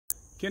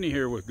Kenny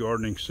here with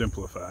Gardening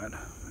Simplified,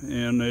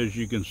 and as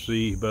you can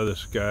see by the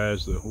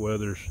skies, the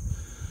weather's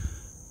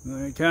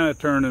kind of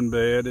turning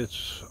bad.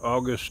 It's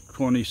August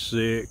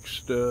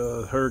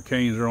 26th.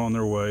 Hurricanes are on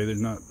their way. They've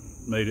not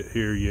made it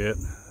here yet.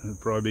 It'll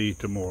probably be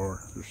tomorrow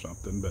or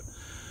something. But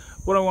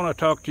what I want to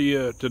talk to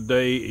you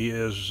today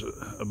is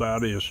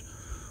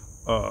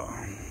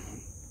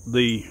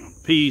the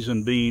peas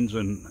and beans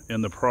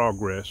and the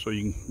progress, so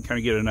you can kind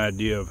of get an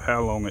idea of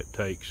how long it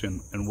takes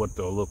and what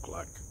they'll look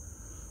like.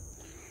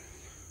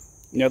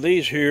 Now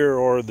these here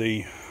are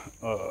the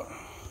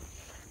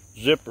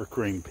zipper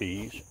cream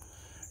peas,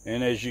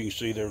 and as you can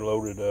see, they're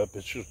loaded up.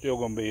 It's still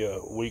going to be a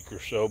week or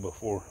so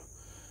before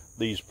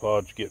these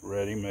pods get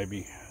ready,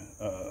 maybe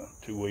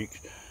 2 weeks,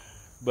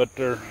 but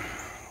they're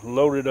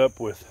loaded up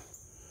with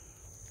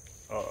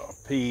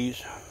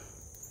peas.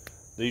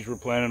 These were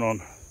planted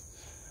on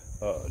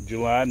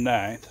July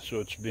 9th, so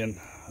it's been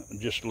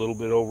just a little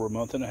bit over a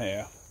month and a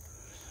half.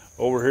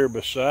 Over here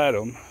beside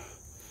them,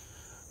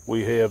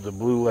 we have the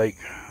Blue Lake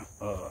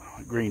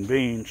green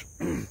beans,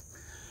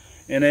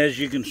 and as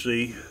you can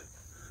see,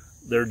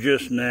 they're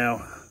just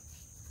now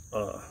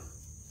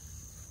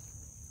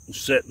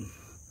setting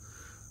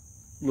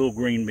little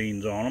green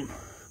beans on them.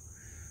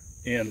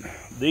 And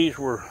these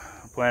were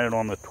planted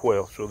on the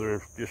 12th, so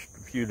they're just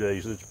a few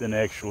days. It's been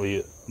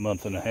actually a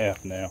month and a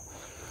half now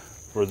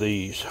for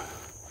these.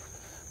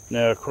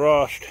 Now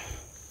across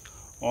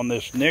on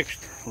this next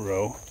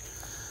row,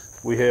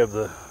 we have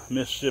the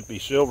Mississippi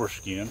Silver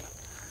Skin,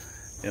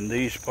 and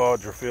these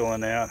pods are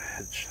filling out.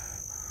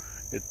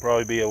 It'd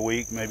probably be a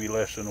week, maybe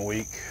less than a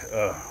week.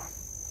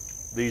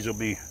 These will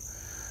be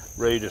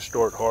ready to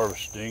start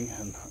harvesting,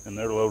 and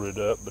they're loaded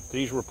up. But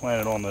these were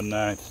planted on the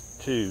 9th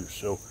too,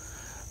 so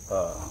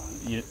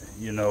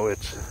you know,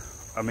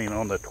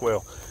 on the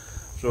 12th.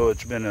 So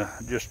it's been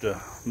just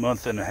a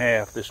month and a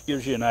half. This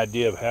gives you an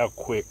idea of how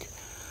quick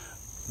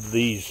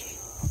these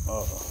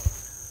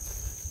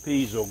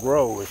peas will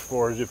grow. As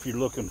far as if you're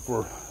looking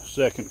for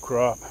second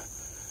crop,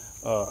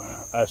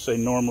 I say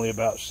normally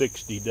about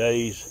 60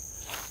 days.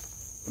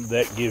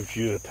 That gives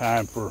you a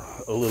time for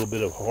a little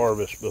bit of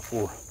harvest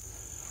before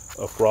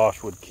a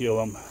frost would kill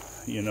them.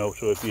 You know,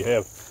 so if you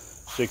have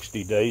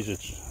 60 days,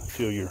 it's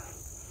till your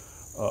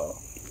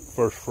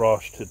first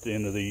frost at the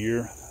end of the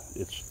year.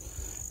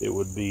 It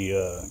would be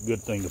a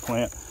good thing to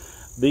plant.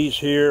 These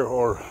here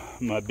are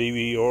my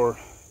BBR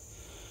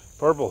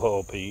purple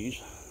hull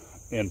peas,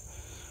 and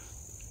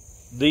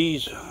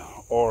these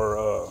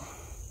are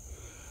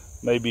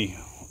maybe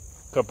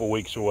a couple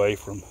weeks away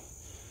from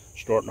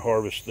starting to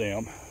harvest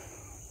them.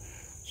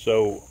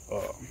 So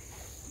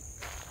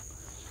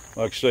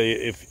like I say,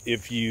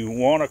 if you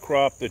want a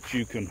crop that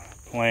you can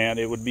plant,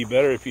 it would be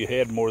better if you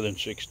had more than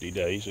 60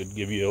 days. It'd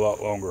give you a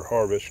lot longer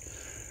harvest,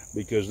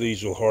 because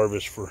these will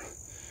harvest for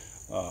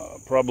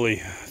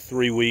probably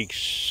 3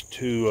 weeks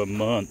to a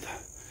month,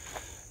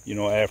 you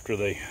know, after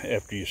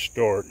you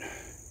start.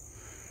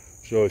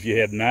 So if you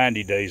had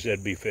 90 days,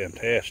 that'd be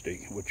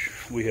fantastic, which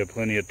we have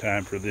plenty of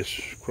time for this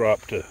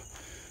crop to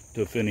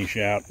finish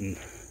out and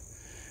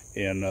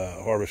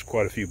harvest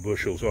quite a few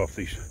bushels off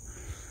these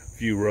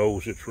few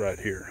rows that's right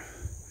here.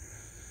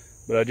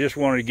 But I just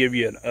wanted to give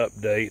you an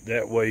update.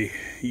 That way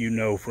you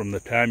know from the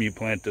time you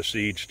plant the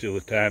seeds till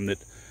the time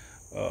that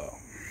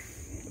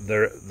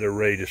they're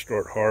ready to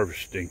start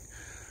harvesting,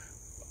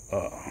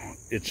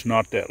 it's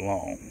not that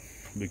long,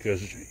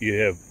 because you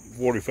have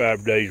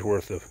 45 days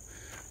worth of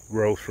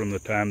growth from the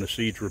time the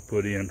seeds were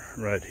put in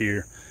right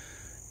here,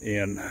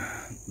 and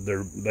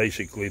they're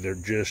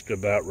just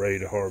about ready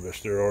to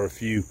harvest. There are a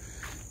few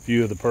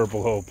of the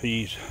purple hull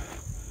peas,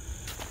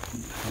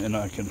 and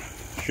I can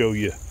show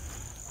you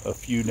a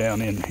few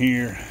down in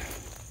here.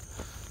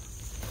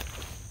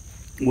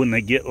 When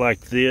they get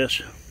like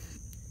this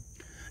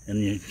and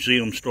you see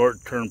them start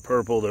to turn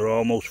purple, they're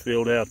almost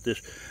filled out.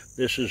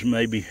 This is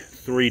maybe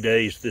 3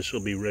 days. This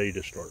will be ready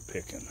to start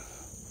picking.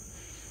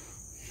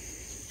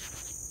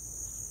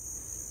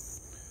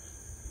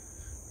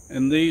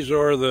 And these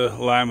are the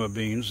lima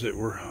beans that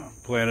were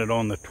planted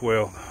on the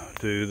 12th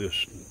too. The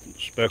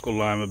speckled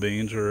lima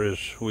beans, or as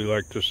we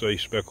like to say,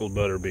 speckled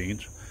butter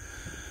beans.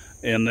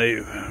 And they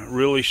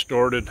really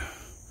started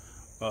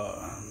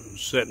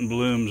setting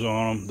blooms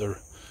on them.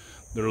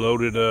 They're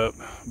loaded up,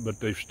 but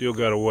they've still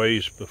got a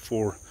ways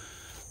before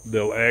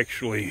they'll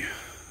actually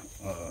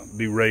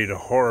be ready to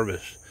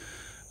harvest.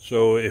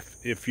 So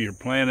if you're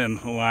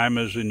planting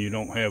limas and you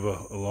don't have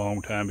a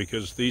long time,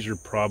 because these are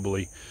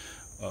probably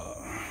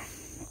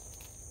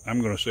I'm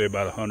going to say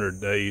about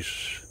 100 days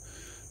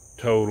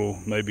total,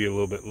 maybe a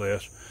little bit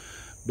less,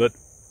 but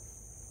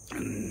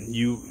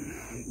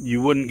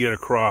you wouldn't get a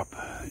crop,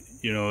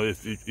 you know,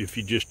 if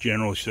you just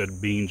generally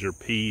said beans or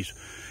peas.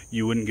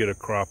 You wouldn't get a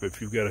crop if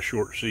you've got a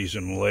short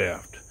season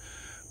left,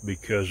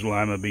 because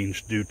lima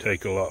beans do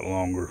take a lot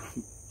longer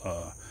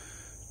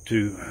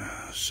to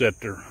set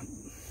their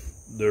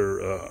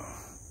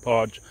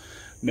pods.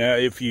 Now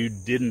if you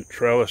didn't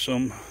trellis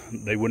them,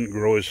 they wouldn't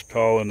grow as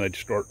tall and they'd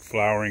start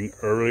flowering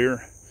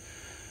earlier,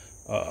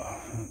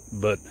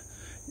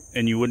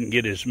 and you wouldn't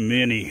get as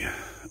many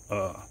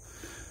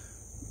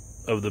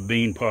of the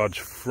bean pods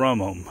from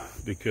them,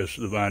 because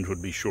the vines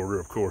would be shorter,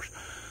 of course.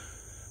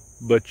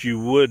 But you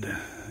would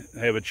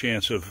have a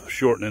chance of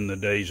shortening the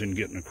days and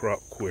getting a crop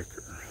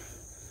quicker.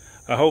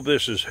 I hope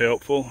this is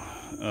helpful.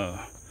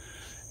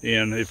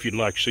 And if you'd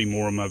like to see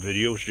more of my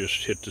videos,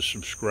 just hit the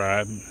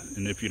subscribe.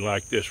 And if you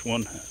like this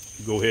one,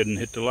 go ahead and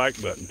hit the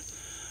like button.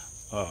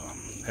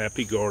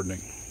 Happy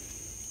gardening.